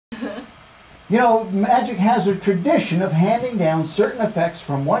You know, magic has a tradition of handing down certain effects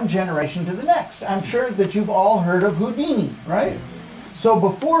from one generation to the next. I'm sure that you've all heard of Houdini, right? So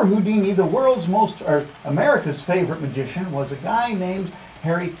before Houdini, the world's or America's favorite magician was a guy named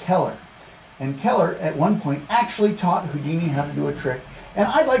Harry Kellar. And Kellar, at one point, actually taught Houdini how to do a trick. And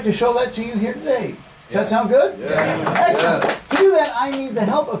I'd like to show that to you here today. Does that sound good? Yeah. Excellent. To do that, I need the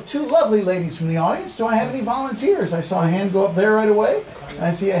help of two lovely ladies from the audience. Do I have any volunteers? I saw a hand go up there right away. And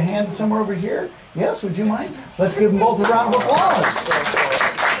I see a hand somewhere over here. Yes, would you mind? Let's give them both a round of applause.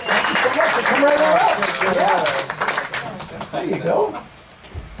 Thank you so much. Come right on up. Yeah. There you go.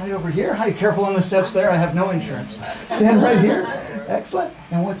 Right over here. Hi, careful on the steps there. I have no insurance. Stand right here. Excellent.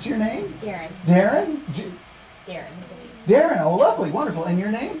 And what's your name? Darren. Darren? Darren. Darren, oh lovely, wonderful. And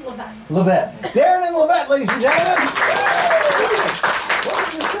your name? Levette. Levette. Darren and Levette, ladies and gentlemen.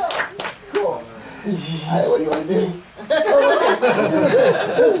 Welcome to the show. Cool. What do you want to do?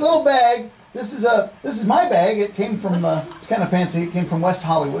 This little bag, this is my bag. It came from, it's kind of fancy, it came from West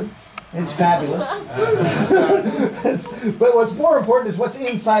Hollywood. It's fabulous. But what's more important is what's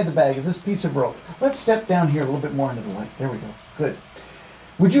inside the bag, is this piece of rope. Let's step down here a little bit more into the light. There we go. Good.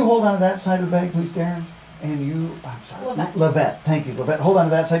 Would you hold on to that side of the bag, please, Darren? And you, I'm sorry, Levette. Thank you, Levette. Hold on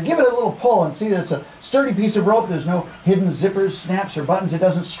to that side. Give it a little pull and see that it's a sturdy piece of rope. There's no hidden zippers, snaps, or buttons. It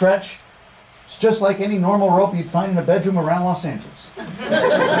doesn't stretch. It's just like any normal rope you'd find in a bedroom around Los Angeles. 2,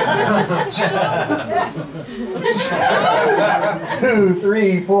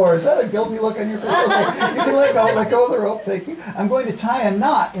 3, 4. Is that a guilty look on your face? Okay. You can let go of the rope. Thank you. I'm going to tie a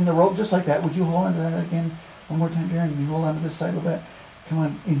knot in the rope just like that. Would you hold on to that again one more time, Darren? You hold on to this side of that. Come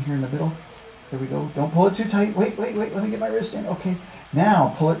on in here in the middle. There we go. Don't pull it too tight. Wait. Let me get my wrist in. Okay.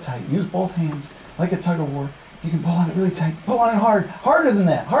 Now pull it tight. Use both hands like a tug of war. You can pull on it really tight. Pull on it hard. Harder than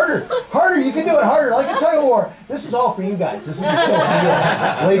that. Harder. Harder. You can do it harder like a tug of war. This is all for you guys. This is the show for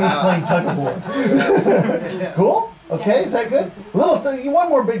you. Ladies playing tug of war. Cool? Okay. Is that good? One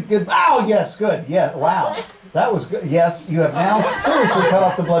more big good. Ow. Yes. Good. Yeah. Wow. That was good. Yes. You have now seriously cut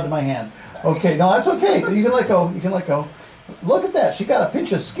off the blood to my hand. Okay. No, that's okay. You can let go. You can let go. Look at that. She got a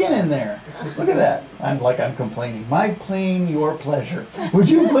pinch of skin in there. Look at that. I'm complaining. My pain, your pleasure. Would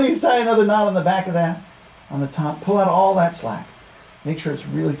you please tie another knot on the back of that? On the top. Pull out all that slack. Make sure it's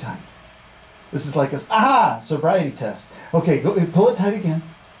really tight. This is like a sobriety test. Okay, go pull it tight again.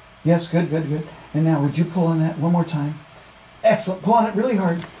 Yes, good. And now would you pull on that one more time? Excellent. Pull on it really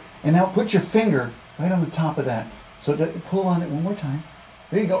hard. And now put your finger right on the top of that. So pull on it one more time.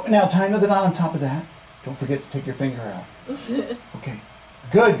 There you go. Now tie another knot on top of that. Don't forget to take your finger out. Okay.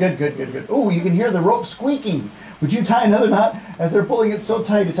 Good. Oh, you can hear the rope squeaking. Would you tie another knot? As they're pulling it so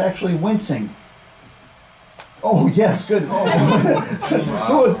tight, it's actually wincing. Oh, yes, good.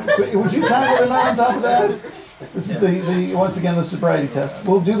 Would you tie another knot on top of that? This is once again, the sobriety test.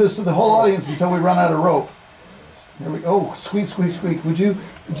 We'll do this to the whole audience until we run out of rope. There we go. Oh, squeak. Would you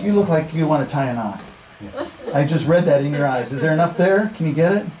look like you want to tie a knot? I just read that in your eyes. Is there enough there? Can you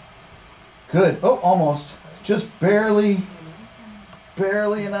get it? Good. Oh, almost. Just barely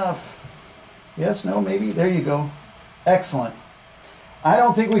enough. Yes, no, maybe. There you go. Excellent. I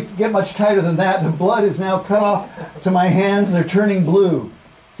don't think we can get much tighter than that. The blood is now cut off to my hands. They're turning blue.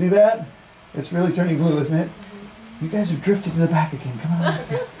 See that? It's really turning blue, isn't it? You guys have drifted to the back again. Come on.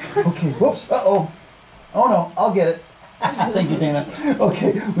 Okay. Whoops. Uh-oh. Oh, no. I'll get it. Thank you, Dana.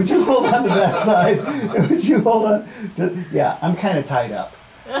 Okay. Would you hold on to that side? Would you hold on? Yeah, I'm kind of tied up.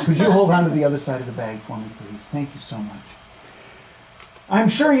 Could you hold on to the other side of the bag for me, please? Thank you so much. I'm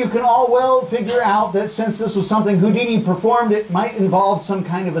sure you can all well figure out that since this was something Houdini performed, it might involve some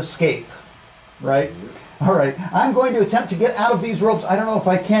kind of escape, right? All right, I'm going to attempt to get out of these ropes. I don't know if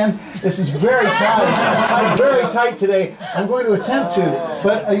I can. This is very tight. I'm very tight today. I'm going to attempt to,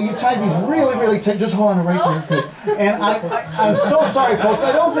 but you tied these really tight. Just hold on right there. Good. And I'm so sorry, folks.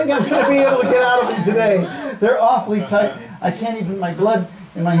 I don't think I'm going to be able to get out of them today. They're awfully tight. I can't even, my blood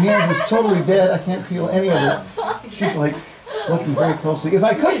in my hands is totally dead. I can't feel any of it. She's like looking very closely. If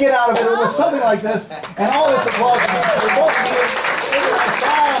I could get out of it, it would look something like this. And all this applause for both of you.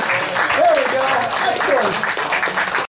 There we go. Excellent.